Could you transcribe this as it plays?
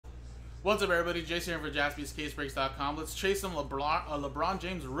What's up, everybody? Jason here for JaspysCaseBreaks.com. Let's chase some LeBron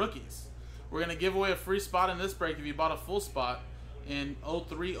James rookies. We're going to give away a free spot in this break if you bought a full spot in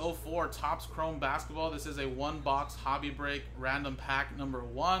 03-04 Topps Chrome Basketball. This is a one-box hobby break random pack number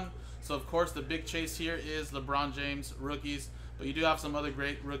 1. So, of course, the big chase here is LeBron James rookies, but you do have some other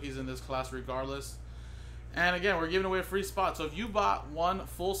great rookies in this class regardless. And again, we're giving away a free spot. So if you bought one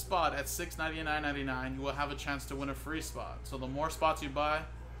full spot at $699.99, you will have a chance to win a free spot. So the more spots you buy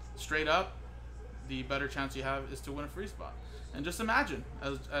straight up, the better chance you have is to win a free spot. And just imagine,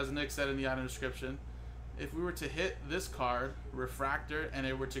 as Nick said in the item description, if we were to hit this card, refractor, and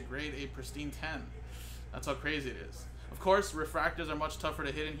it were to grade a pristine 10. That's how crazy it is. Of course, refractors are much tougher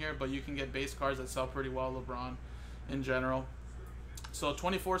to hit in here, but you can get base cards that sell pretty well, LeBron in general. So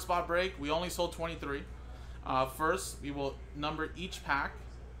 24 spot break, we only sold 23. First, we will number each pack,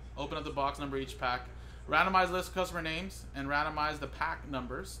 open up the box, number each pack, randomize list of customer names, and randomize the pack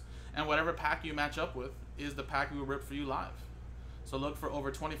numbers. And whatever pack you match up with is the pack we will rip for you live. So look for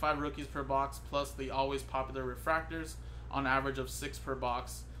over 25 rookies per box, plus the always popular refractors, on average of 6 per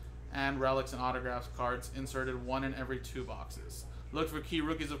box, and relics and autographs cards inserted 1 in every 2 boxes. Look for key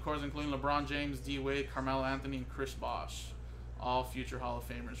rookies, of course, including LeBron James, D. Wade, Carmelo Anthony, and Chris Bosh. All future Hall of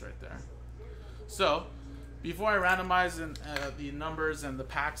Famers right there. So, before I randomize the numbers and the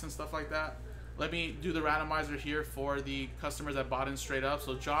packs and stuff like that, let me do the randomizer here for the customers that bought in straight up.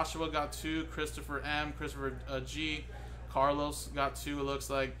 So Joshua got 2, Christopher M, Christopher G, Carlos got 2. It looks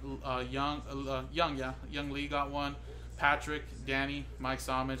like Young Lee got 1, Patrick, Danny, Mike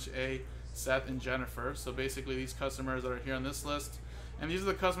Somich, A, Seth, and Jennifer. So basically these customers that are here on this list, and these are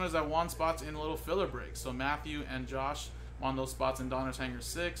the customers that won spots in little filler breaks. So Matthew and Josh won those spots in Donner's Hanger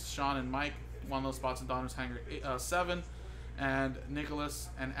 6, Sean and Mike won those spots in Donner's Hanger 7, and Nicholas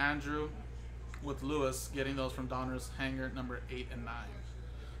and Andrew with Lewis getting those from Donner's Hanger number 8 and 9.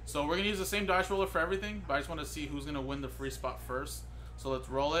 So we're going to use the same dice roller for everything, but I just want to see who's going to win the free spot first. So let's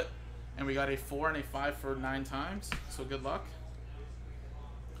roll it. And we got a 4 and a 5 for 9 times. So good luck.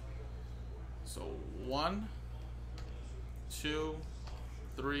 So 1, 2,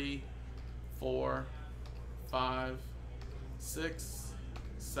 3, 4, 5, 6,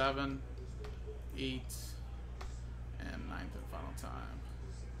 7, 8, and 9th and final time.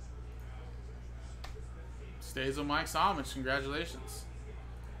 Stays with Mike Somich. Congratulations.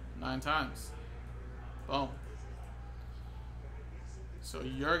 9 times. Boom. So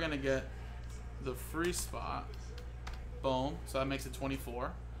you're going to get the free spot. Boom. So that makes it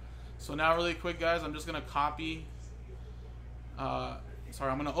 24. So now really quick, guys, I'm just going to copy. I'm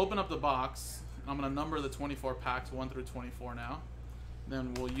going to open up the box. And I'm going to number the 24 packs 1 through 24 now.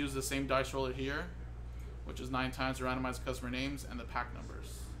 Then we'll use the same dice roller here, which is 9 times to randomize customer names and the pack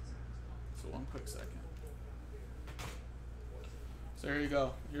numbers. So one quick second. So here you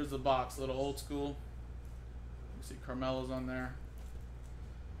go. Here's the box, a little old school. You see Carmelo's on there.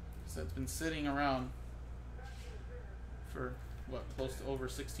 So it's been sitting around for what, close to over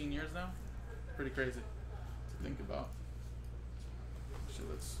 16 years now? Pretty crazy to think about. Actually,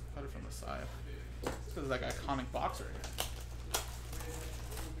 let's cut it from the side. It's because it's like an iconic box right here.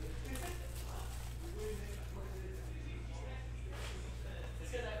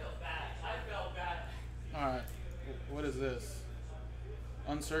 Alright, what is this?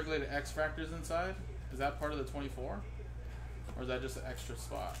 Uncirculated X Factors inside? Is that part of the 24? Or is that just an extra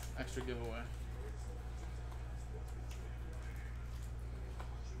spot, extra giveaway?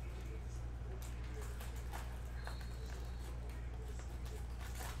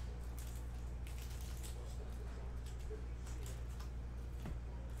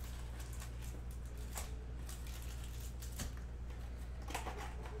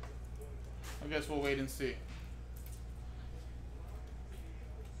 I guess we'll wait and see.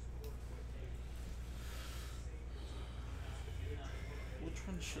 Which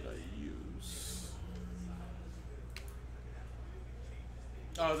one should I use?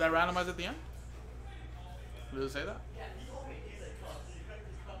 Oh, is that randomized at the end? Did it say that?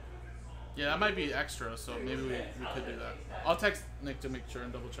 Yeah, that might be extra, so maybe we could do that. I'll text Nick to make sure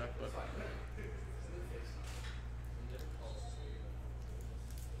and double check, but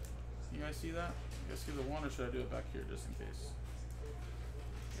you guys see that? I guess give it 1, or should I do it back here just in case?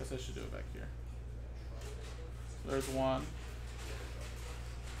 I guess I should do it back here. So there's 1,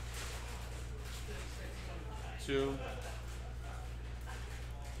 2,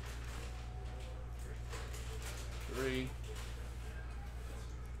 3,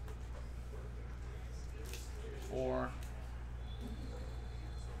 4,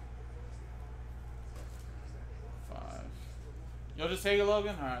 5. You'll just take it,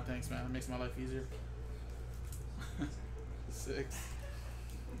 Logan? Alright, thanks, man. It makes my life easier. 6,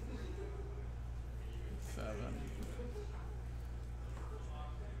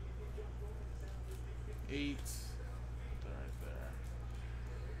 8. Right there.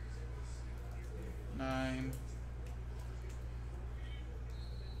 9.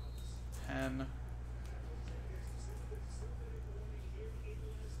 10.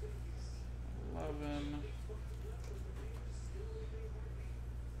 11.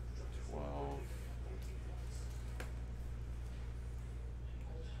 12.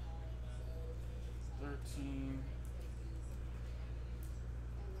 13.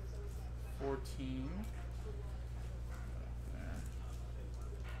 14. There.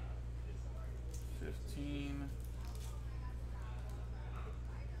 15.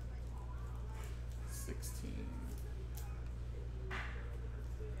 16.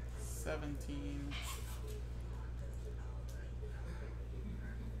 17.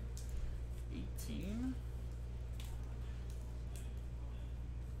 18.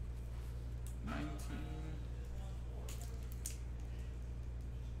 19.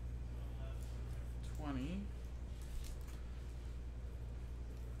 20.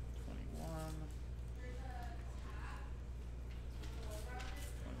 21.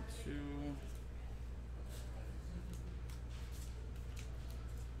 22.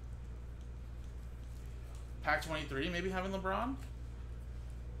 23, maybe having LeBron?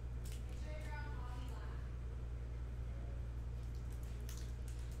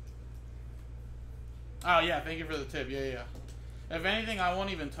 Oh, yeah, thank you for the tip. Yeah. If anything, I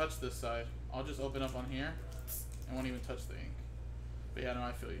won't even touch this side. I'll just open up on here and won't even touch the ink. But yeah, no,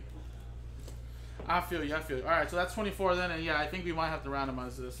 I feel you. I feel you. Alright, so that's 24 then, and yeah, I think we might have to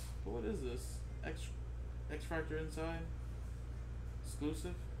randomize this. But what is this? X Factor inside?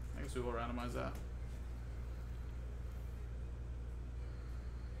 Exclusive? I guess we will randomize that.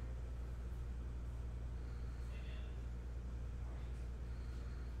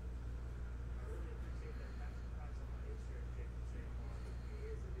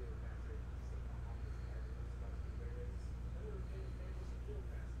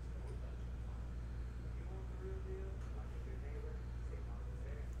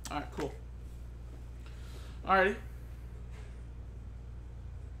 Alright, cool. Alrighty.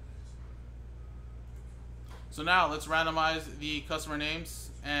 So now let's randomize the customer names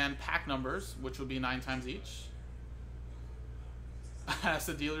and pack numbers, which would be 9 times each. That's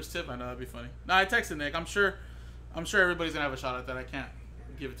the dealer's tip. I know, that'd be funny. No, I texted Nick. I'm sure everybody's gonna have a shot at that. I can't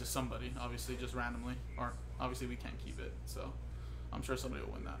give it to somebody, obviously, just randomly. Or obviously we can't keep it, so I'm sure somebody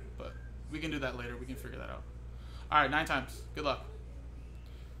will win that. But we can do that later. We can figure that out. Alright, 9 times. Good luck.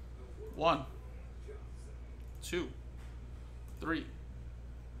 1, 2, 3,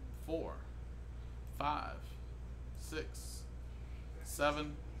 4, 5, 6,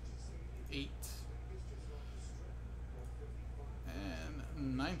 7, 8,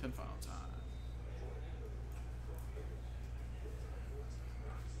 and 9th and final time.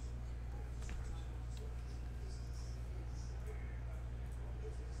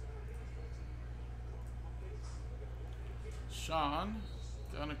 Sean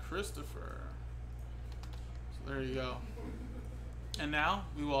down to Christopher. So there you go. And now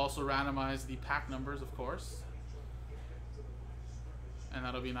we will also randomize the pack numbers, of course. And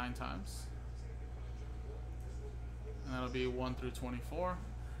that'll be 9 times. And that'll be 1 through 24.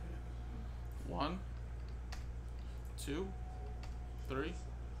 1, 2, 3,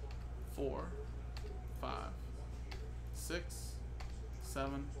 4, 5, 6,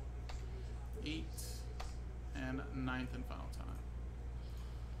 7, 8, and 9th and final time.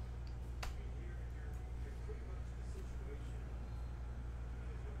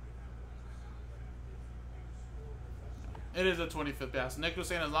 It is a 25th pack. Nick was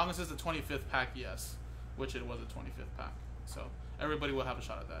saying as long as it's a 25th pack, yes. Which it was a 25th pack. So everybody will have a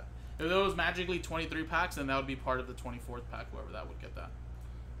shot at that. If there was magically 23 packs, then that would be part of the 24th pack, whoever that would get that.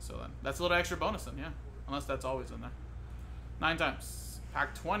 So then that's a little extra bonus then, yeah. Unless that's always in there. 9 times.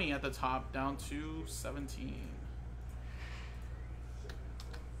 Pack 20 at the top, down to 17.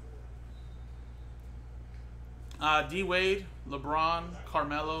 D Wade, LeBron,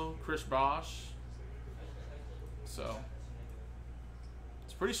 Carmelo, Chris Bosh. So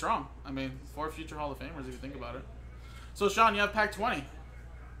it's pretty strong. I mean, 4 future Hall of Famers if you think about it. So Sean, you have pack 20.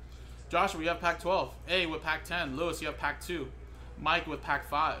 Joshua, you have pack 12. A with pack 10. Lewis, you have pack 2. Mike with pack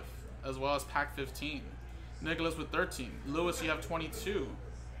 5, as well as pack 15. Nicholas with 13. Lewis, you have 22.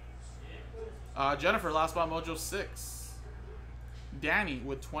 Jennifer, Last Spot Mojo 6. Danny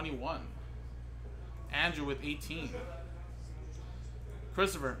with 21. Andrew with 18.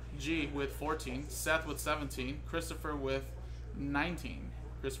 Christopher G with 14. Seth with 17. Christopher with 19.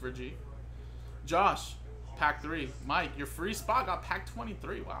 Christopher G. Josh, pack 3. Mike, your free spot got pack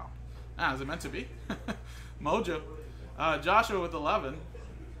 23. Wow. Ah, is it meant to be? Mojo. Joshua with 11.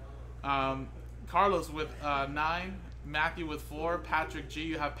 Carlos with 9, Matthew with 4, Patrick G,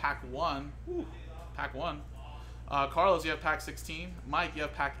 you have pack 1. Ooh, pack 1. Carlos, you have pack 16. Mike, you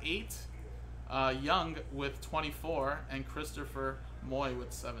have pack 8. Young with 24, and Christopher Moy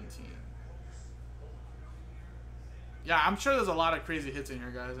with 17. Yeah, I'm sure there's a lot of crazy hits in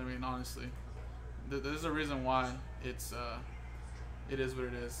here, guys. I mean, honestly, there's a reason why it is what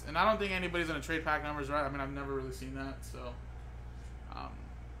it is. And I don't think anybody's gonna trade pack numbers, right? I mean, I've never really seen that, so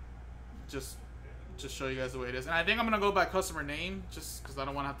just show you guys the way it is. And I think I'm gonna go by customer name, just because I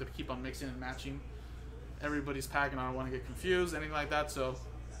don't want to have to keep on mixing and matching everybody's pack, and I don't want to get confused, anything like that. So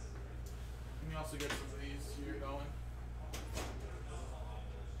let me also get some of these here going.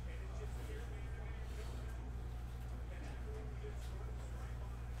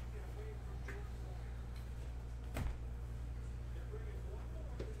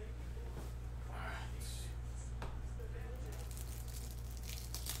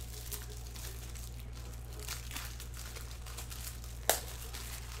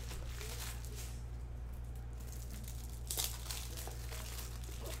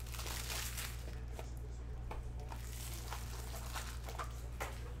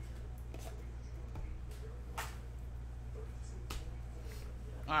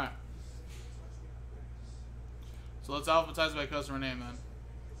 Alright. So let's alphabetize by customer name then.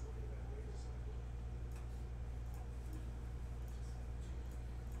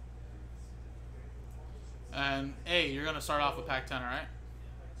 And A, you're going to start off with pack 10, alright?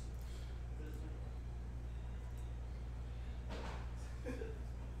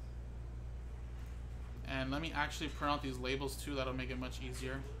 And let me actually print out these labels too, that'll make it much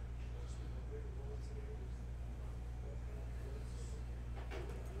easier.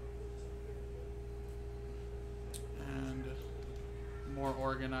 More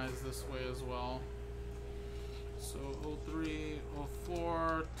organized this way as well. So 03,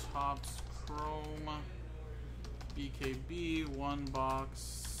 04, Topps Chrome, BKB, 1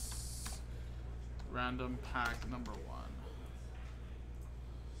 box, random pack number 1.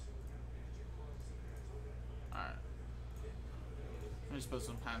 Alright. Let me just put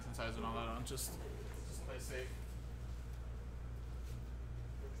some pants and size and all that on, just play safe.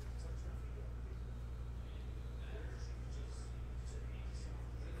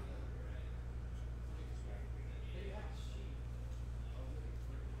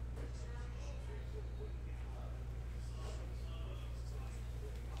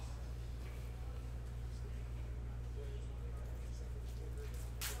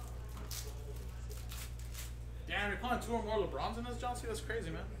 Damn, you're calling 2 or more LeBrons in this, John? See, that's crazy,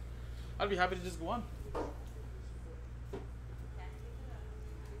 man. I'd be happy to just go on. Hold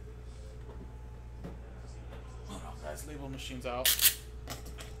on, guys. Label machine's out.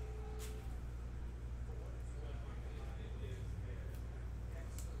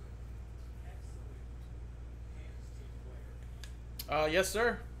 Yes,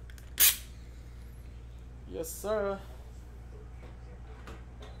 sir. Yes, sir.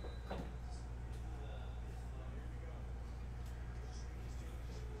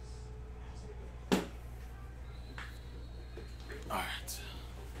 Alright.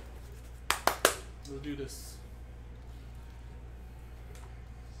 Let's do this.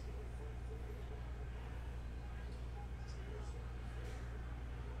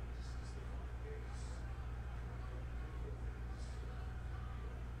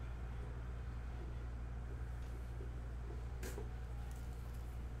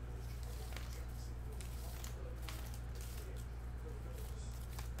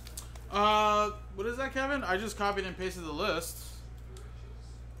 What is that, Kevin? I just copied and pasted the list.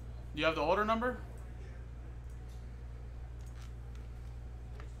 Do you have the order number?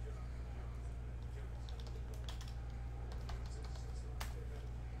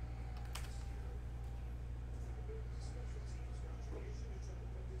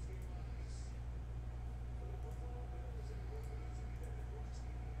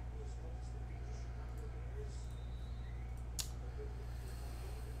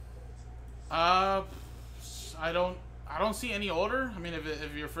 I don't see any order. I mean,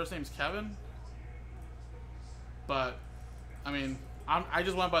 if your first name's Kevin, but I mean, I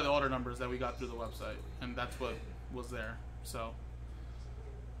just went by the order numbers that we got through the website, and that's what was there. So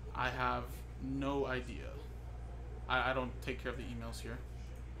I have no idea. I don't take care of the emails here.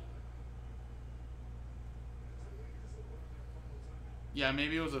 Yeah,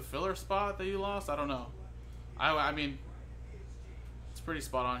 maybe it was a filler spot that you lost. I don't know. I mean, it's pretty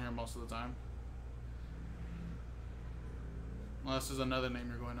spot on here most of the time. Unless there's another name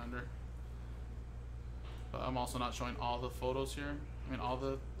you're going under. But I'm also not showing all the photos here. I mean, all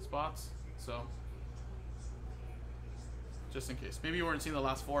the spots. So, just in case. Maybe you weren't seeing the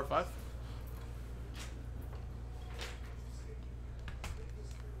last 4 or 5.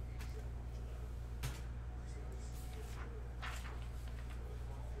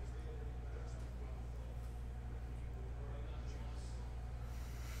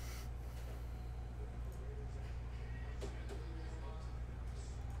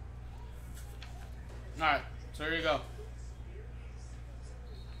 Alright, so here you go.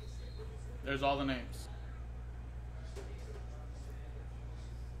 There's all the names.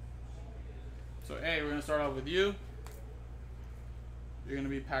 So A, we're going to start off with you. You're going to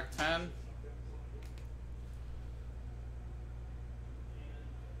be pack 10.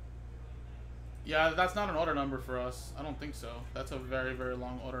 Yeah, that's not an order number for us. I don't think so. That's a very, very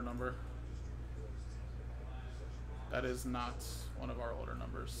long order number. That is not one of our order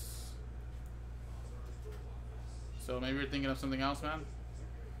numbers. So maybe you're thinking of something else, man.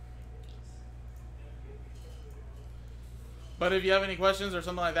 But if you have any questions or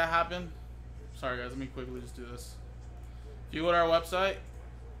something like that happen, sorry guys, let me quickly just do this. If you go to our website,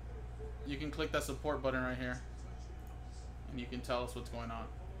 you can click that support button right here, and you can tell us what's going on.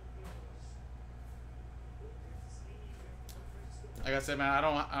 Like I said, man, I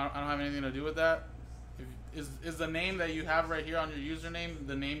don't have anything to do with that. Is the name that you have right here on your username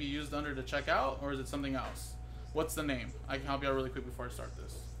the name you used under the checkout, or is it something else? What's the name? I can help you out really quick before I start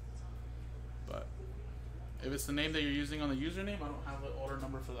this. But if it's the name that you're using on the username, I don't have an order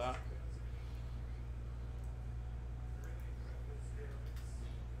number for that.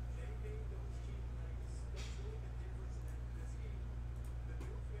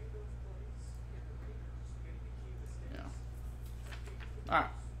 Yeah.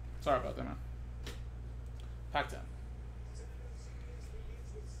 Alright. Sorry about that, man. Pack 10.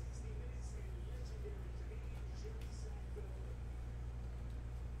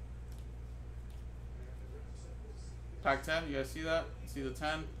 Pack 10, you guys see that? See the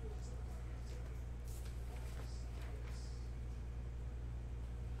 10?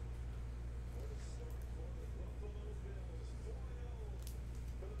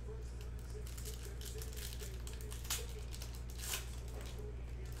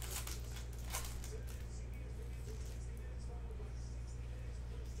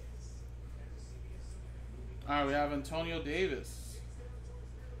 Alright, we have Antonio Davis.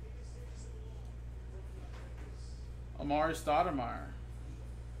 Amari Stoudemire.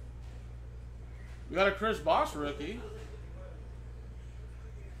 We got a Chris Bosh rookie.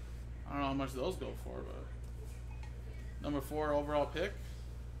 I don't know how much those go for, but number 4 overall pick.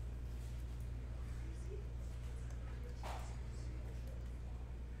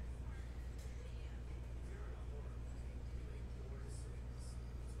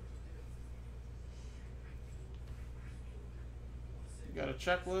 You got a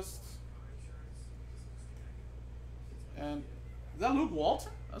checklist. And is that Luke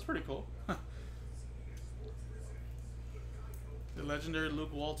Walton? That's pretty cool. The legendary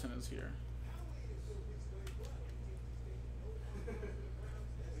Luke Walton is here.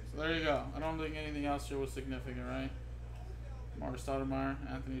 So there you go. I don't think anything else here was significant, right? Amari Stoudemire,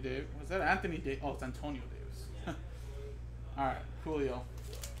 Anthony Davis. Was that Anthony Davis? Oh, it's Antonio Davis. Alright, coolio.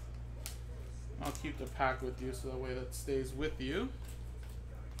 I'll keep the pack with you so that way that stays with you.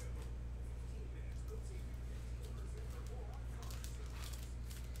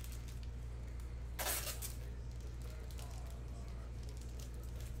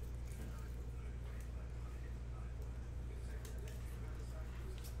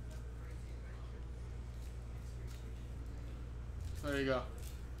 There you go.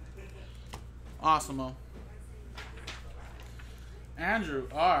 Awesome-o. Andrew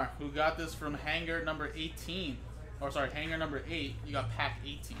R., who got this from hanger number 18. Or sorry, hanger number 8. You got pack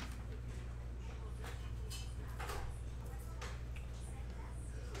 18.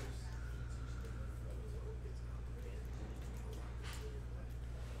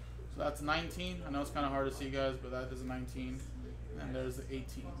 So that's 19. I know it's kind of hard to see, guys, but that is a 19. And there's the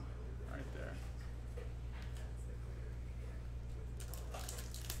 18 right there.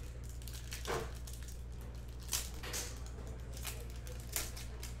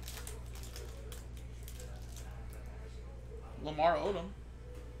 Lamar Odom.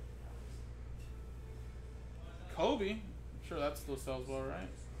 Kobe. I'm sure that still sells well, right?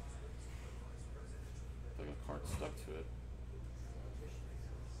 Like a card stuck to it.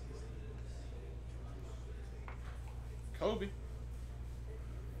 Kobe.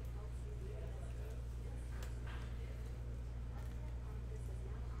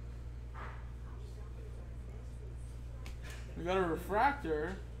 We got a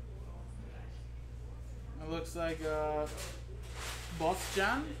refractor. It looks like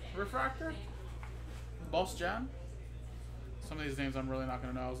Boss-Jan refractor? Boss-Jan? Some of these names I'm really not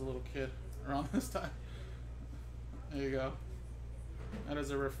going to know. I was a little kid around this time. There you go. That is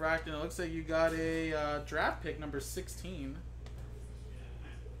a refractor. It looks like you got a draft pick number 16.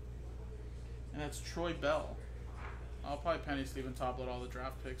 And that's Troy Bell. I'll probably penny sleeve and top load all the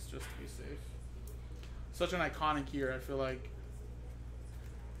draft picks just to be safe. Such an iconic year. I feel like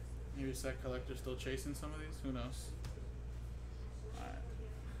Maybe Set Collector still chasing some of these. Who knows? Alright.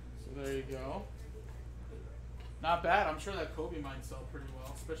 So there you go. Not bad. I'm sure that Kobe might sell pretty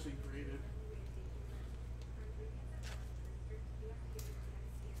well, especially graded.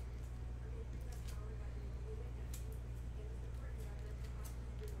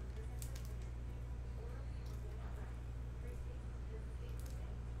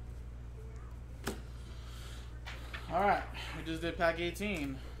 Alright, we just did pack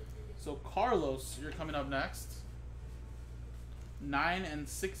 18. So Carlos, you're coming up next. 9 and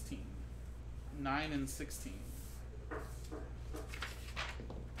 16. 9 and 16.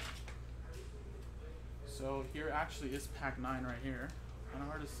 So here actually is pack 9 right here. Kind of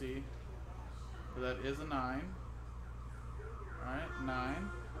hard to see. But that is a 9. Alright, 9.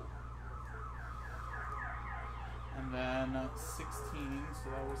 And then 16, so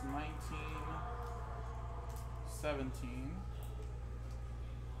that was 19. 17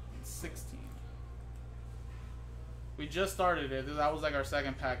 and 16. We just started it. That was like our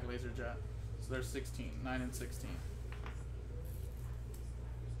second pack, Laser Jet. So there's 16, 9 and 16.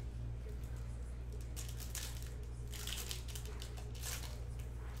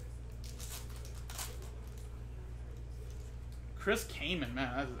 Chris Kaman,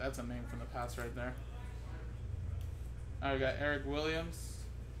 man, that's a name from the past right there. Alright, we got Eric Williams.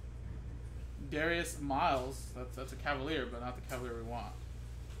 Darius Miles, that's a Cavalier, but not the Cavalier we want.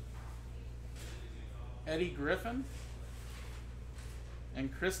 Eddie Griffin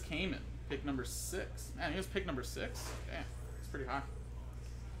and Chris Kaman, pick number 6. Man, he was pick number 6. Damn, it's pretty high.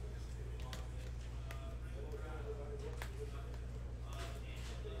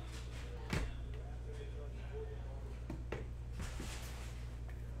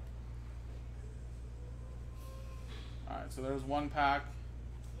 All right, so there's one pack.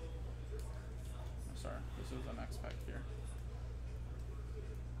 Sorry, this is the next pack here.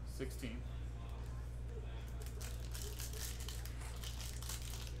 16.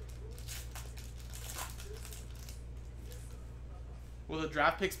 Will the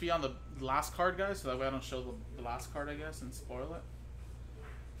draft picks be on the last card, guys? So that way I don't show the last card, I guess, and spoil it.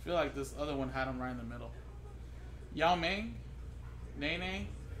 I feel like this other one had them right in the middle. Yao Ming, Nene,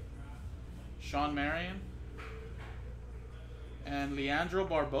 Sean Marion, and Leandro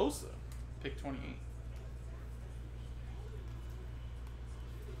Barbosa, pick 28.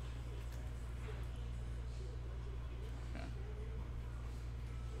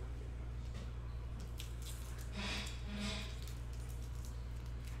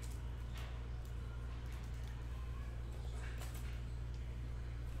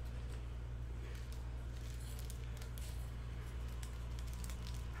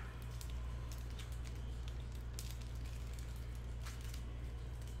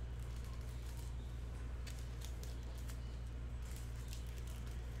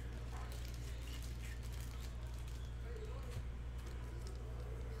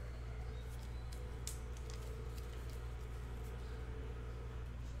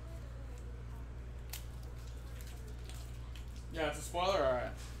 Yeah, it's a spoiler?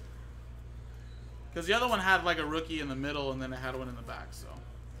 Alright. Because the other one had like a rookie in the middle and then it had one in the back, so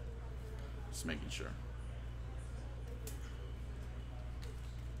just making sure.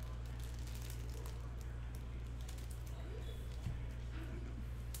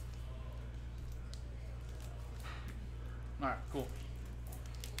 Alright, cool.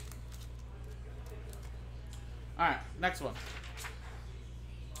 Alright, next one.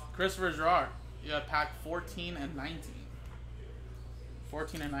 Christopher Gerard. You got pack 14 and 19.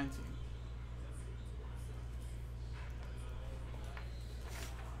 14 and 19.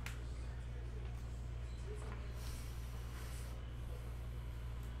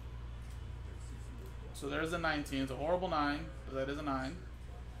 So there's a 19. It's a horrible 9, but that is a 9. And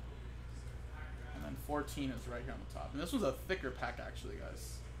then 14 is right here on the top. And this was a thicker pack, actually,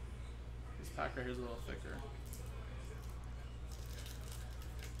 guys. This pack right here is a little thicker.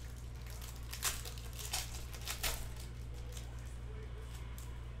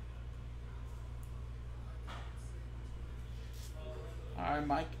 Alright,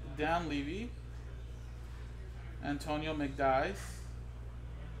 Mike Danlevy, Antonio McDyess,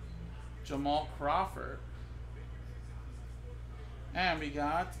 Jamal Crawford, and we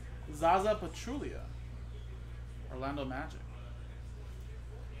got Zaza Pachulia, Orlando Magic.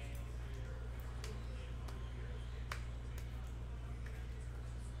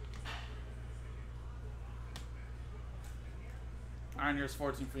 Alright, here's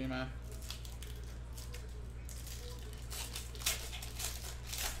 14 for you, man.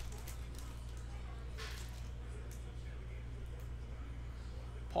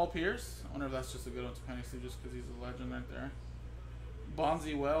 Paul Pierce. I wonder if that's just a good one to Penny see just because he's a legend right there.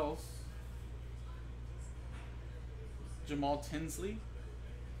 Bonzi Wells. Jamal Tinsley.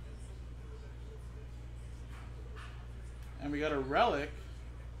 And we got a relic.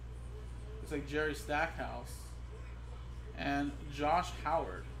 It's like Jerry Stackhouse. And Josh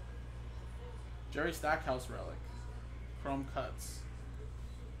Howard. Jerry Stackhouse relic. Chrome cuts.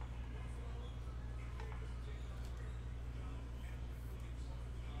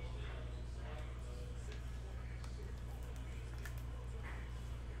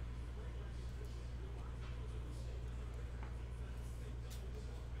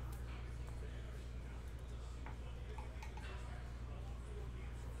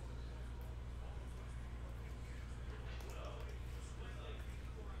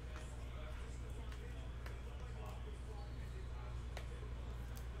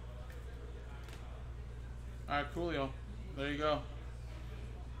 Alright, coolio. There you go.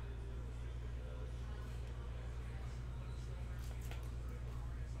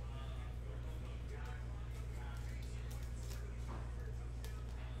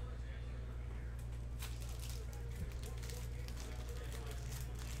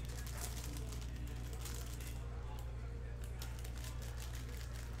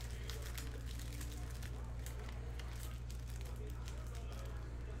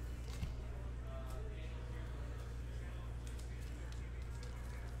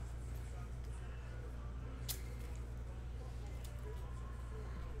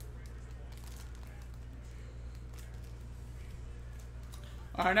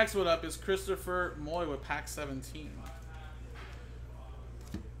 Alright, next one up is Christopher Moy with pack 17.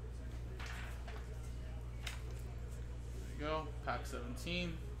 There you go, pack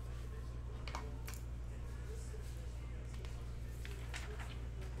 17.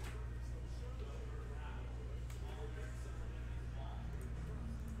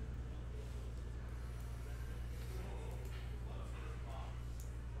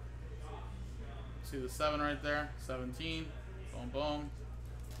 See the 7 right there, 17. Boom, boom.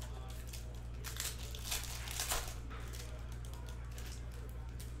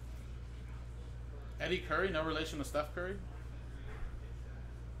 Eddie Curry, no relation to Steph Curry.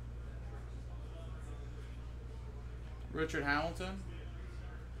 Richard Hamilton.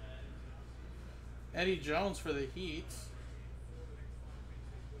 Eddie Jones for the Heat.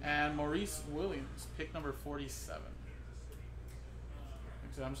 And Maurice Williams, pick number 47.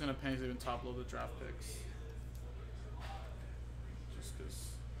 So I'm just going to pennies even top load the draft picks. Just because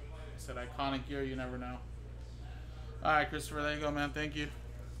I said iconic year, you never know. Alright, Christopher, there you go, man. Thank you.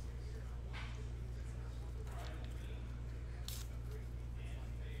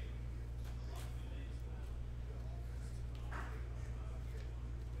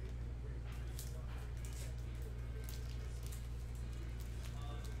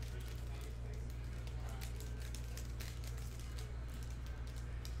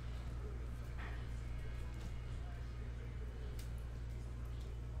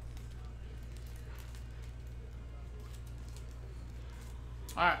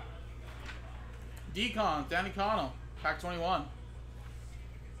 Alright. Decon, Danny Connell, pack 21.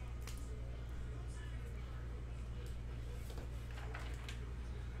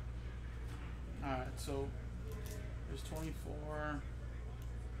 Alright, so there's 24,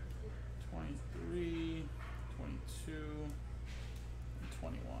 23, 22, and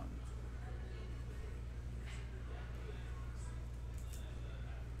 21.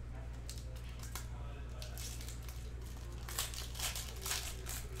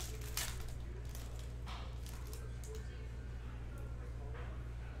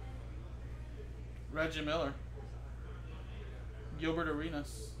 Reggie Miller. Gilbert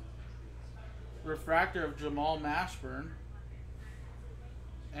Arenas. Refractor of Jamal Mashburn.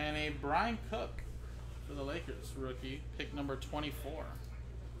 And a Brian Cook for the Lakers rookie. Pick number 24.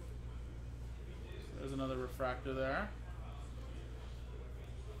 So there's another refractor there.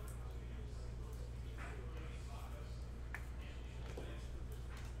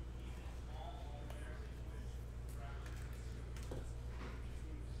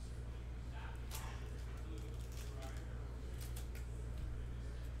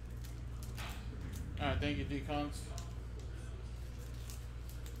 Alright, thank you, Decons.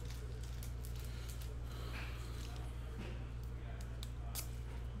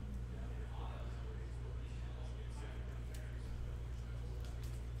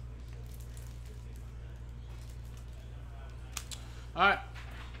 Alright,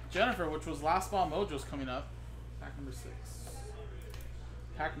 Jennifer, which was Last Ball Mojo's coming up. Pack number 6.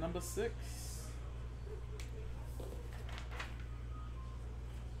 Pack number 6.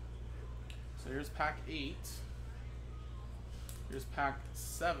 So here's pack 8. Here's pack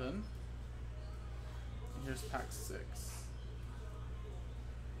 7. And here's pack 6.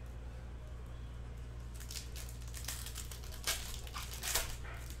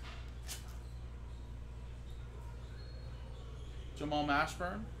 Jamal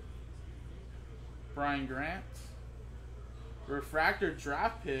Mashburn, Brian Grant, refractor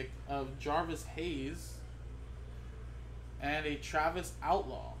draft pick of Jarvis Hayes, and a Travis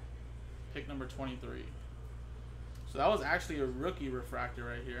Outlaw, pick number 23. So that was actually a rookie refractor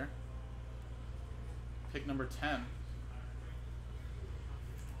right here. Pick number 10.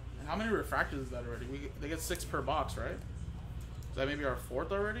 And how many refractors is that already? They get 6 per box, right? Is that maybe our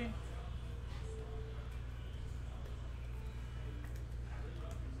 4th already?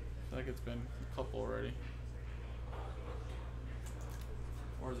 I feel like it's been a couple already.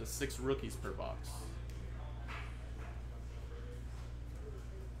 Or is it 6 rookies per box?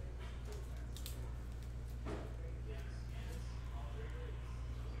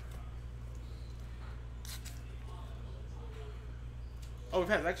 Oh, we've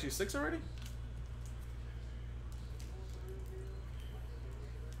had actually 6 already?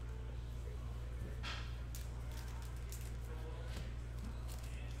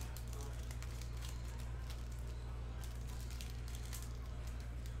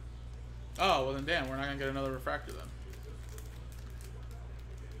 Oh, well then damn, we're not going to get another refractor then.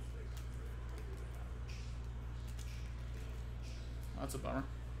 That's a bummer.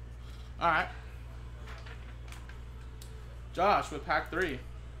 Alright. Josh with pack 3.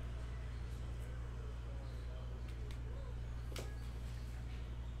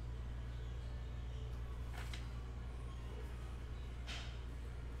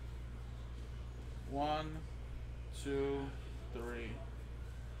 One, two, three.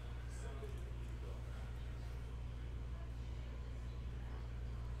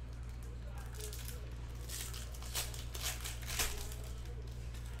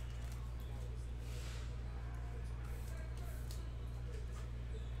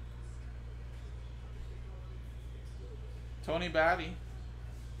 Tony Batty,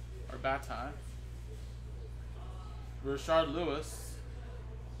 or Batai. Rashard Lewis.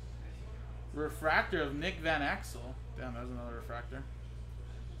 Refractor of Nick Van Axel. Damn, there's another refractor.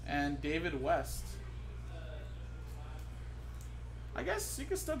 And David West. I guess you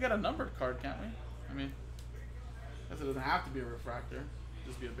can still get a numbered card, can't we? I mean, I guess it doesn't have to be a refractor.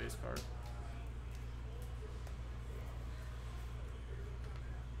 Just be a base card.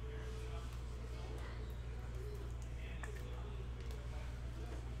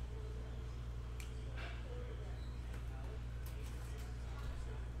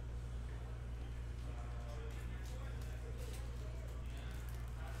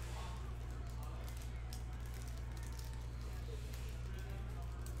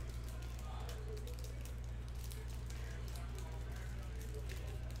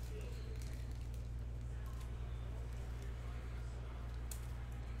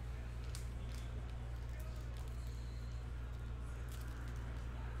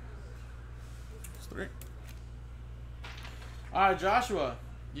 Three. All right, Joshua,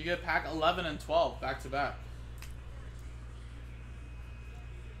 you get pack 11 and 12 back to back.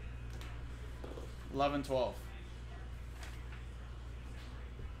 11, 12.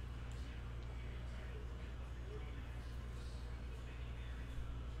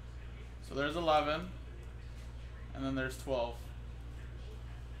 So there's 11, and then there's 12.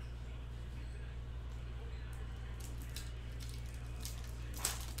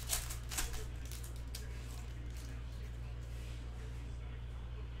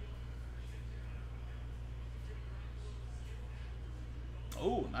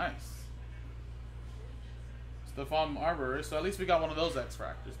 Oh, nice. Stephon Marbury. So at least we got one of those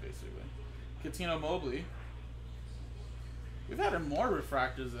X-Fractors, basically. Katino Mobley. We've had more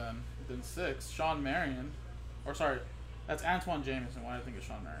refractors than 6. Sean Marion. Or sorry, that's Antoine Jameson. Why do I think it's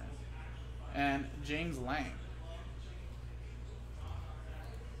Sean Marion? And James Lang.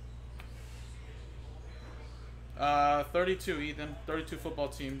 Uh, 32, Ethan. 32 football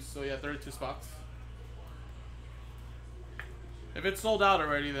teams. So yeah, 32 spots. If it's sold out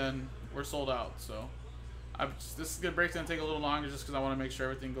already, then we're sold out. So this break's gonna take a little longer just because I want to make sure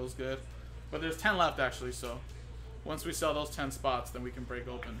everything goes good. But there's 10 left actually. So once we sell those 10 spots, then we can break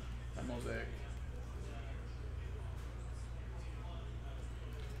open that mosaic.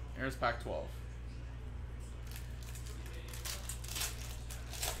 Here's pack 12.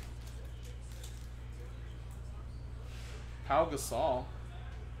 Pau Gasol.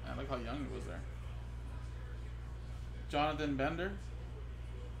 Man, look how young he was there. Jonathan Bender.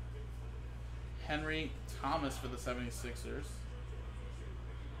 Henry Thomas for the 76ers.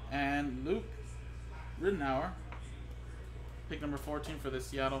 And Luke Ridenour. Pick number 14 for the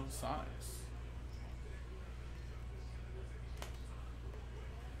Seattle Sonics.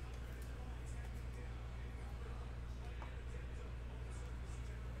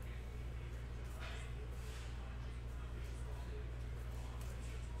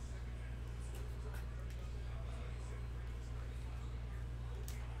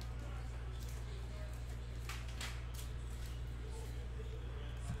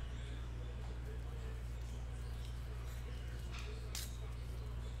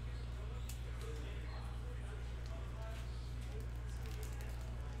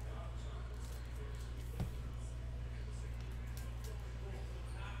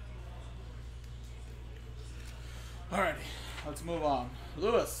 Alrighty, let's move on.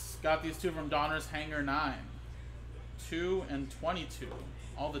 Lewis got these two from Donner's Hangar 9. 2 and 22.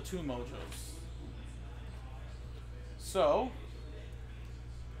 All the 2 mojos. So,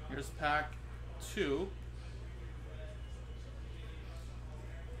 here's pack 2.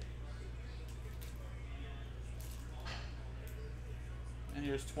 And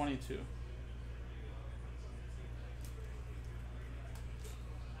here's 22.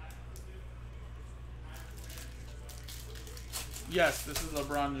 Yes, this is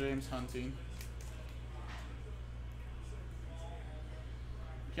LeBron James hunting.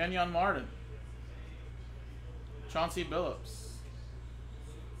 Kenyon Martin. Chauncey Billups.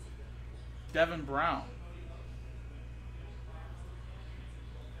 Devin Brown.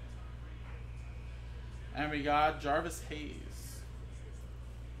 And we got Jarvis Hayes.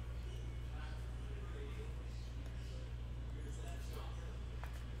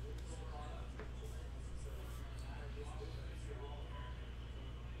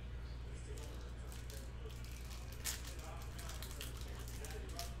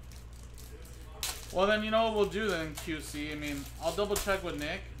 Well, then, you know what we'll do then, QC? I mean, I'll double check with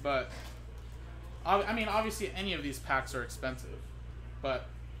Nick, but I mean, obviously any of these packs are expensive, but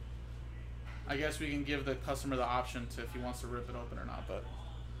I guess we can give the customer the option to if he wants to rip it open or not, but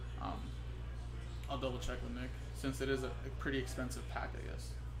I'll double check with Nick since it is a pretty expensive pack, I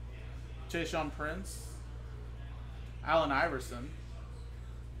guess. Tayshaun Prince, Allen Iverson,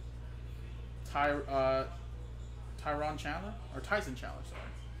 Tyron Chandler, or Tyson Chandler, sorry.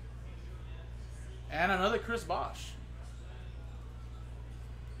 And another Chris Bosh.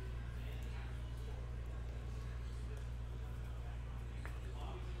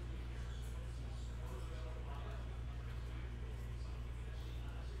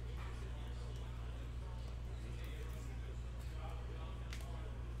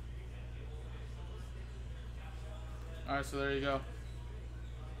 Alright, so there you go.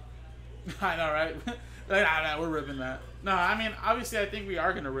 I know, right? Nah, we're ripping that. No, I mean, obviously I think we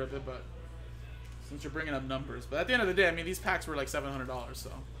are going to rip it, but since you're bringing up numbers. But at the end of the day, I mean, these packs were like $700,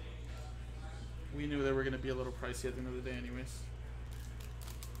 so we knew they were going to be a little pricey at the end of the day anyways.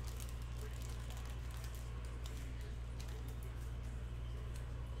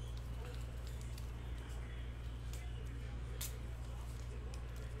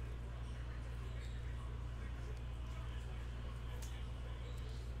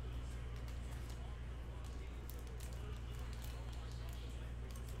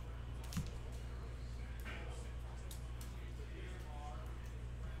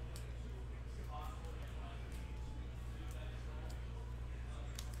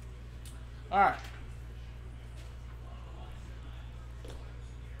 All right.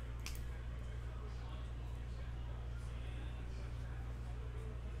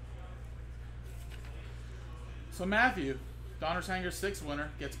 So Matthew, Donner's Hangar 6 winner,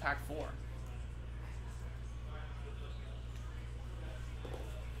 gets pack 4.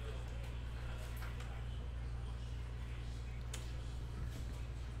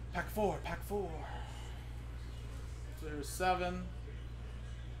 Pack 4, pack 4. So there's 7,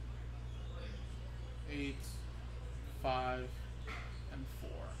 8, 5, and 4.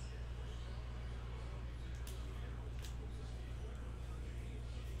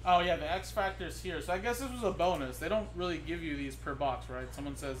 Oh yeah, the X Factor's here. So I guess this was a bonus. They don't really give you these per box, right?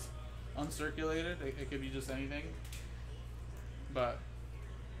 Someone says uncirculated. It could be just anything. But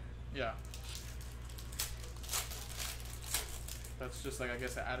yeah. That's just like, I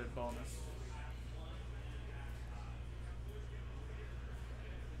guess, an added bonus.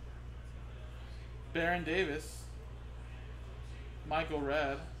 Baron Davis, Michael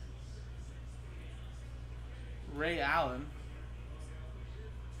Redd, Ray Allen,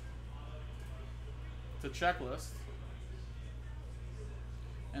 the checklist,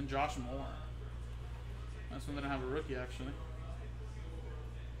 and Josh Moore. This one didn't have a rookie, actually.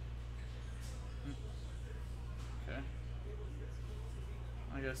 Okay.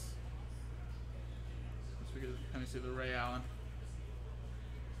 I guess we could kind of see the Ray Allen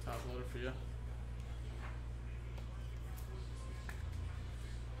top loader for you.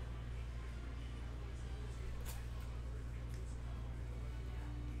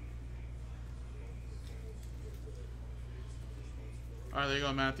 All right, there you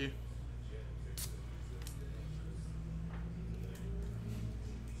go, Matthew.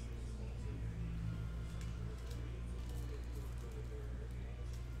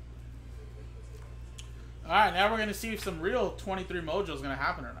 All right, now we're going to see if some real 23 mojo is going to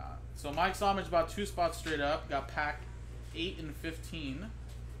happen or not. So Mike Somage about 2 spots straight up. Got pack 8 and 15.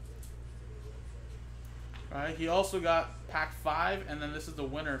 All right, he also got pack 5, and then this is the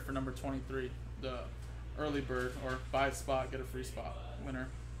winner for number 23, early bird or buy a spot, get a free spot winner.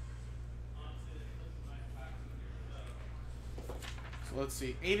 So let's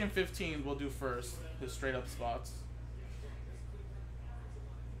see. 8 and 15 we'll do first. His straight up spots.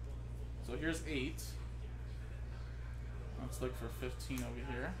 So here's 8. Let's look for 15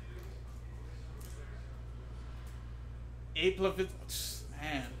 over here. 8 plus 15.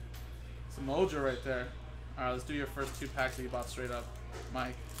 Man, it's a mojo right there. All right, let's do your first 2 packs that you bought straight up,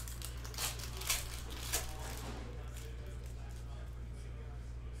 Mike.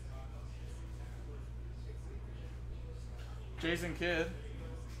 Jason Kidd,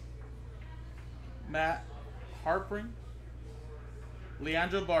 Matt Harpring,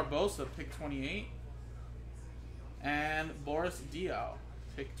 Leandro Barbosa, pick 28, and Boris Diaw,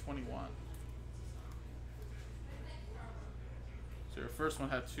 pick 21. So your first one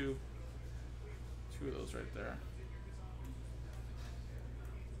had two of those right there.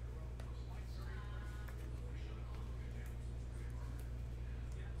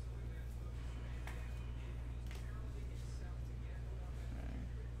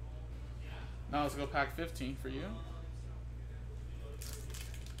 Now let's go pack 15 for you.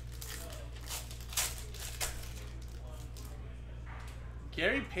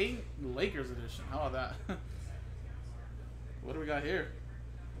 Gary Payton Lakers edition. How about that? What do we got here?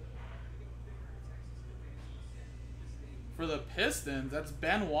 For the Pistons, that's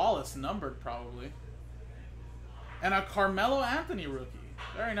Ben Wallace numbered probably. And a Carmelo Anthony rookie.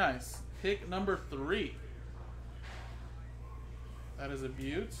 Very nice. Pick number 3. That is a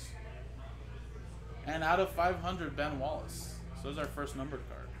beaut. And out of 500, Ben Wallace. So there's our first numbered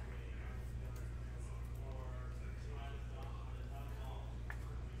card.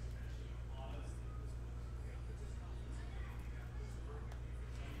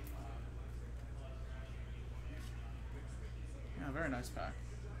 Yeah, very nice pack.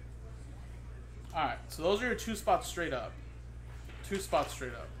 Alright, so those are your 2 spots straight up. 2 spots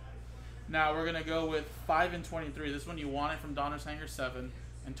straight up. Now we're going to go with 5 and 23. This one you want it from Donner's Hanger 7.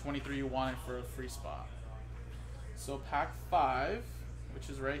 And 23 you want it for a free spot. So pack 5, which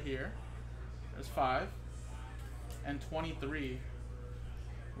is right here. There's 5. And 23,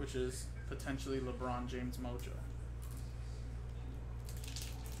 which is potentially LeBron James Mojo.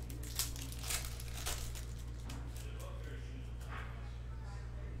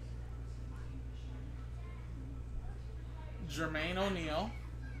 Jermaine O'Neal.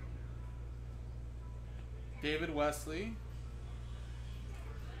 David Wesley.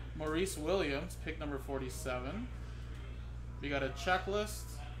 Maurice Williams, pick number 47. We got a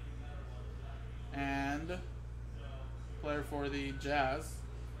checklist and player for the Jazz.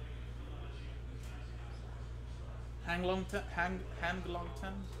 Hanglongton?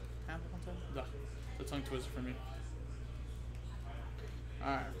 It's a tongue twister for me.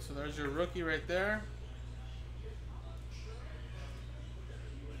 Alright, so there's your rookie right there.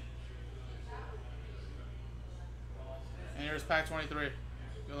 And here's pack 23.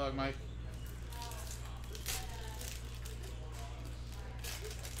 Good luck, Mike.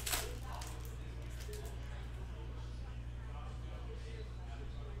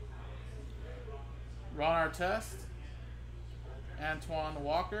 Ron Artest, Antoine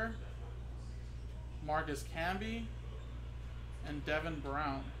Walker, Marcus Camby, and Devin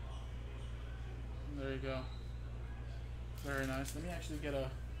Brown. And there you go. Very nice. Let me actually get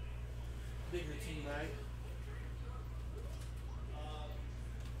a bigger team bag.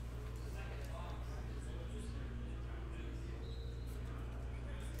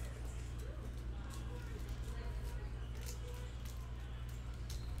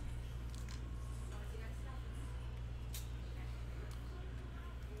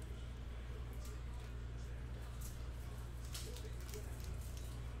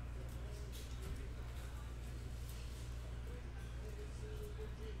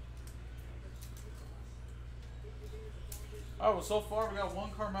 Oh, well, so far we got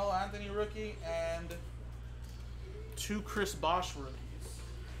 1 Carmelo Anthony rookie and 2 Chris Bosh rookies.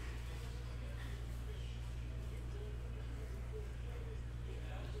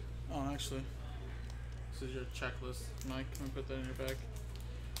 Oh, actually, this is your checklist, Mike. Can we put that in your bag?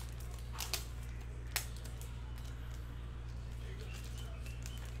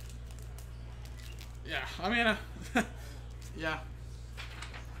 Yeah, I mean, yeah,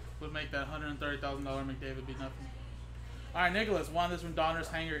 would make that $130,000 McDavid be nothing. All right, Nicholas, won this from Donner's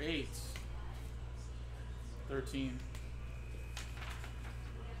Hanger 8. 13.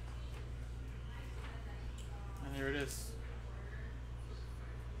 And here it is.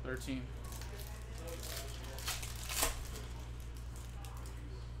 13.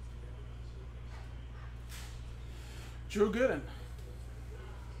 Drew Gooden.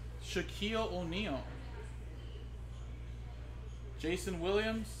 Shaquille O'Neal. Jason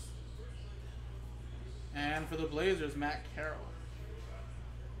Williams. And for the Blazers, Matt Carroll.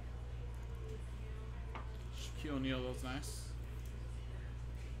 Shaquille O'Neal, that's nice.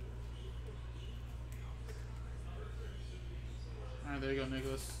 Alright, there you go,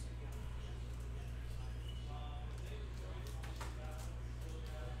 Nicholas.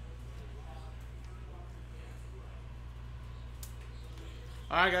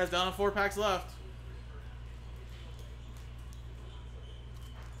 Alright, guys, down to 4 packs left.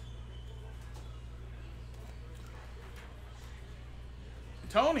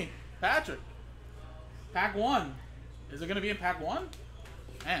 Tony, Patrick. Pack 1. Is it going to be in pack 1?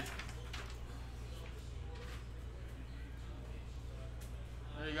 Man.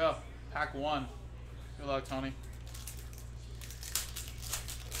 There you go. Pack 1. Good luck, Tony.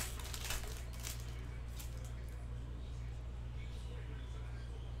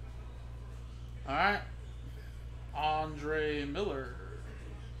 Alright. Andre Miller.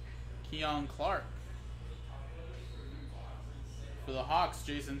 Keon Clark. For the Hawks,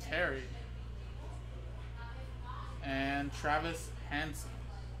 Jason Terry. And Travis Hansen.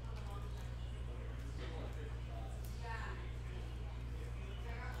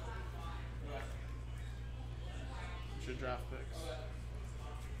 Should draft picks.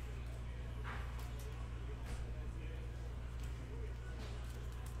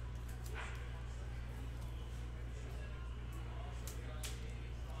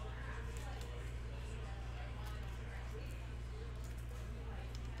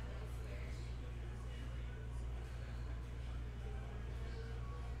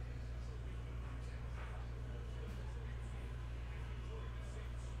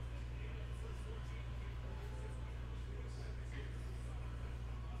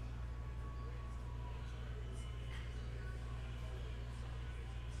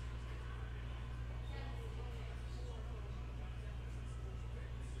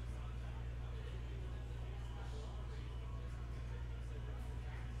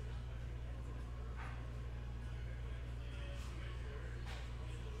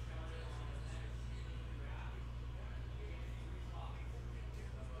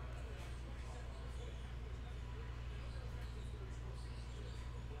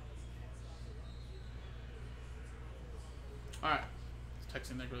 Alright.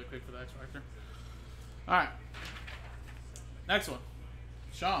 Texting Nick really quick for the X Factor. Alright. Next one.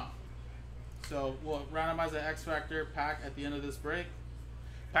 Sean. So we'll randomize the X Factor pack at the end of this break.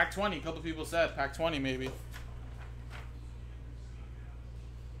 Pack 20. A couple people said pack 20 maybe.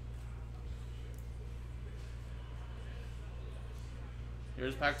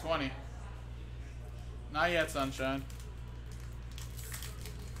 Here's pack 20. Not yet, Sunshine.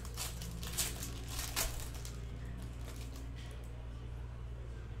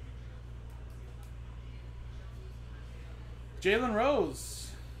 Jalen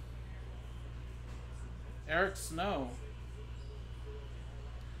Rose. Eric Snow.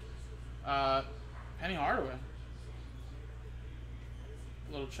 Penny Hardaway.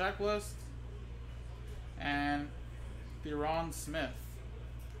 A little checklist. And Theron Smith.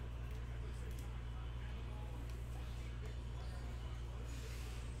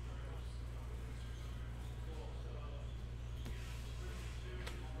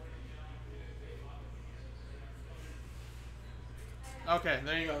 Okay,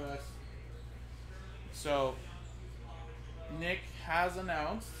 there you go, guys. So, Nick has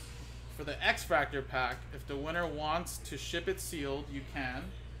announced for the X Factor pack, if the winner wants to ship it sealed, you can.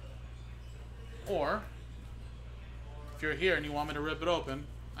 Or, if you're here and you want me to rip it open,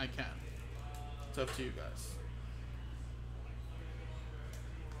 I can. It's up to you guys.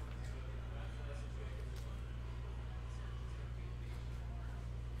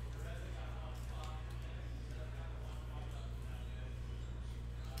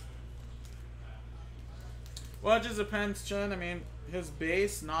 Well, it just depends, Chen. I mean, his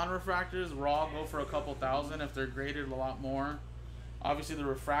base non-refractors raw go for a couple thousand. If they're graded a lot more. Obviously, the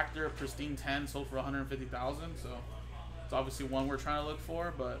refractor pristine 10 sold for 150,000. So it's obviously one we're trying to look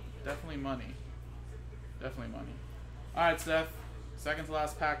for, but definitely money. Definitely money. All right, Seth. Second to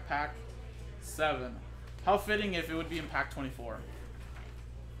last pack, pack 7. How fitting if it would be in pack 24.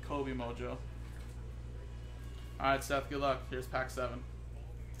 Kobe Mojo. All right, Seth. Good luck. Here's pack 7.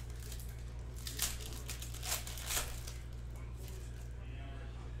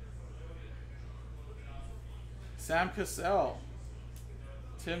 Sam Cassell,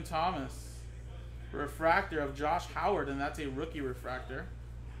 Tim Thomas, refractor of Josh Howard, and that's a rookie refractor,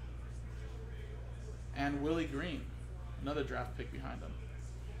 and Willie Green, another draft pick behind him.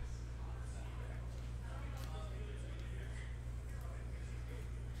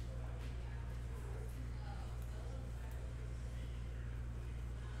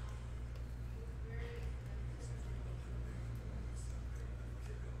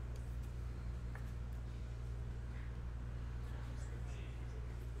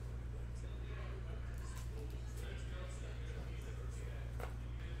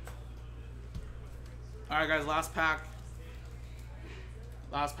 All right, guys, last pack.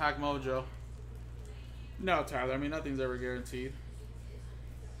 Last pack mojo. No, Tyler, I mean, nothing's ever guaranteed.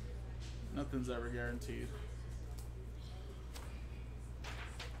 Nothing's ever guaranteed.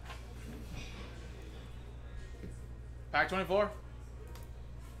 Pack 24.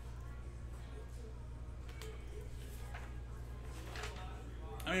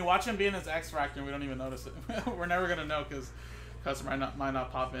 I mean, watch him be in his X Factor and we don't even notice it. We're never going to know because customer might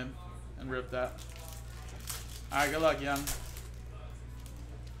not pop in and rip that. All right, good luck, Young.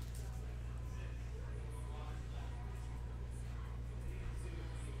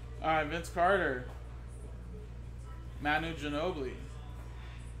 All right, Vince Carter. Manu Ginobili.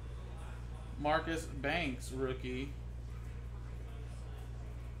 Marcus Banks, rookie.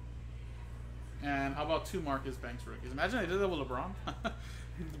 And how about 2 Marcus Banks rookies? Imagine they did that with LeBron.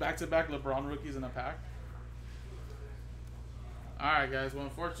 Back-to-back LeBron rookies in a pack. All right, guys. Well,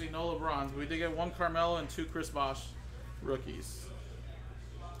 unfortunately, no LeBrons. But we did get 1 Carmelo and 2 Chris Bosh rookies.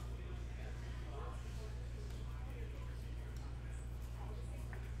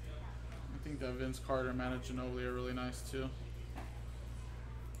 I think that Vince Carter and Manu Ginobili are really nice, too.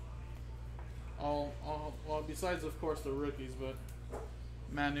 Well, besides, of course, the rookies, but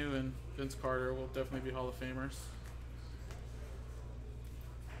Manu and Vince Carter will definitely be Hall of Famers.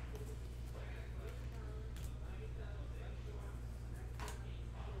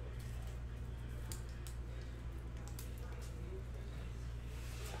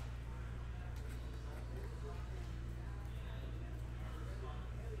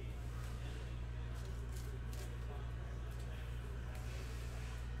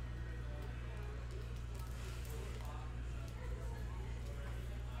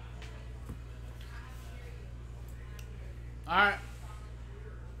 All right.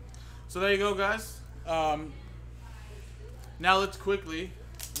 So there you go, guys. Now let's quickly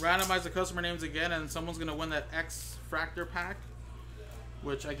randomize the customer names again, and someone's going to win that X Fractor pack,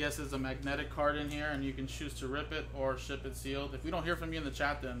 which I guess is a magnetic card in here, and you can choose to rip it or ship it sealed. If we don't hear from you in the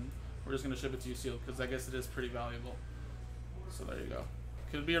chat, then we're just going to ship it to you sealed, because I guess it is pretty valuable. So there you go.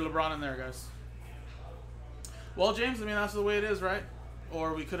 Could be your LeBron in there, guys. Well, James, I mean, that's the way it is, right?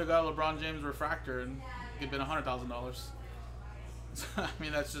 Or we could have got a LeBron James refractor and it'd been $100,000. I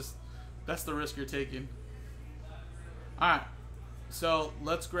mean, that's the risk you're taking. All right, so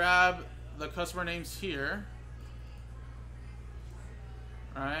let's grab the customer names here.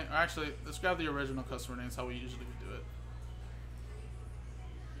 All right, or actually, let's grab the original customer names, how we usually do it.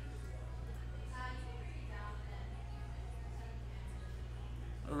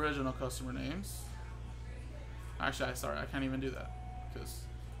 Original customer names. Actually, sorry, I can't even do that because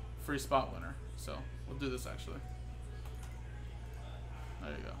free spot winner. So we'll do this actually. There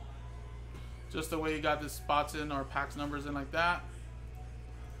you go. Just the way you got the spots in or packs numbers in like that.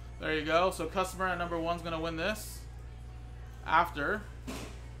 There you go. So customer at number 1 is going to win this. After.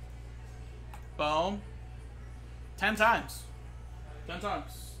 Boom. 10 times. 10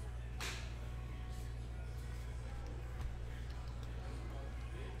 times.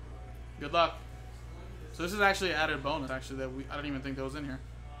 Good luck. So this is actually an added bonus actually that I don't even think that was in here.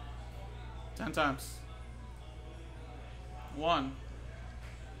 10 times. 1.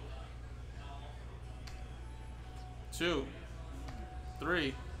 2,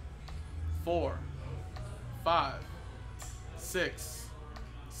 3, 4, 5, 6,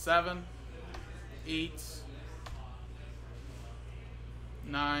 7, 8,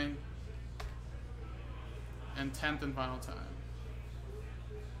 9, and 10th and final time.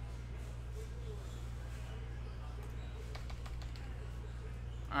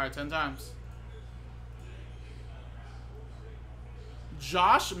 Alright, 10 times.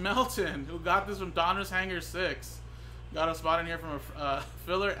 Josh Melton, who got this from Donner's Hanger 6. Got a spot in here from a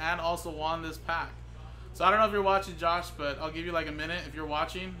filler and also won this pack. So I don't know if you're watching, Josh, but I'll give you like a minute. If you're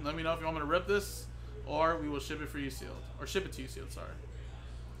watching, let me know if you want me to rip this, or we will ship it for you sealed. Or ship it to you sealed, sorry.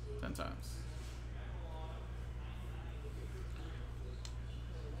 10 times.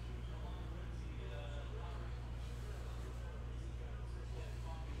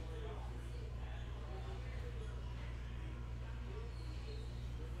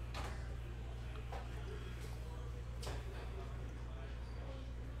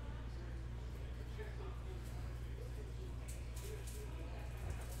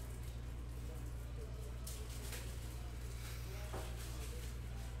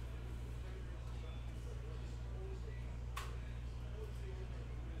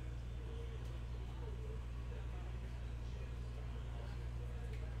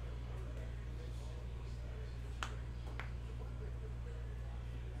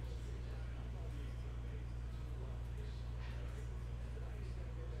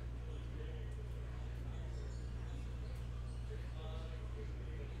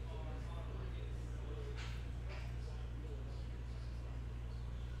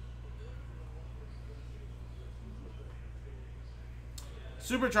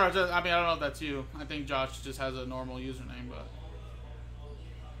 Supercharged, I mean, I don't know if that's you. I think Josh just has a normal username, but...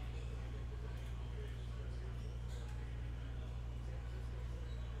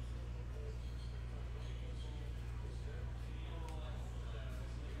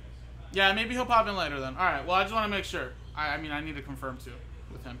 Yeah, maybe he'll pop in later then. Alright, well, I just want to make sure. I mean, I need to confirm too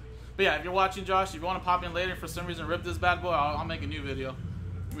with him. But yeah, if you're watching, Josh, if you want to pop in later for some reason rip this bad boy, I'll make a new video.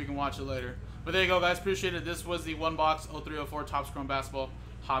 We can watch it later. But there you go, guys. Appreciate it. This was the one box 0304 Topps Chrome Basketball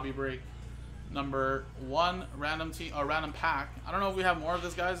Hobby Break number 1 random pack. I don't know if we have more of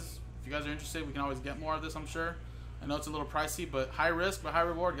this, guys. If you guys are interested, we can always get more of this, I'm sure. I know it's a little pricey, but high risk but high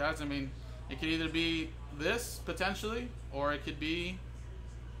reward, guys. I mean, it could either be this potentially, or it could be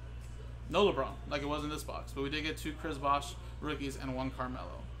no LeBron, like it was in this box. But we did get 2 Chris Bosh rookies and 1 Carmelo.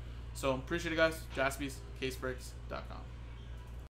 So appreciate it, guys. JaspysCaseBreaks.com.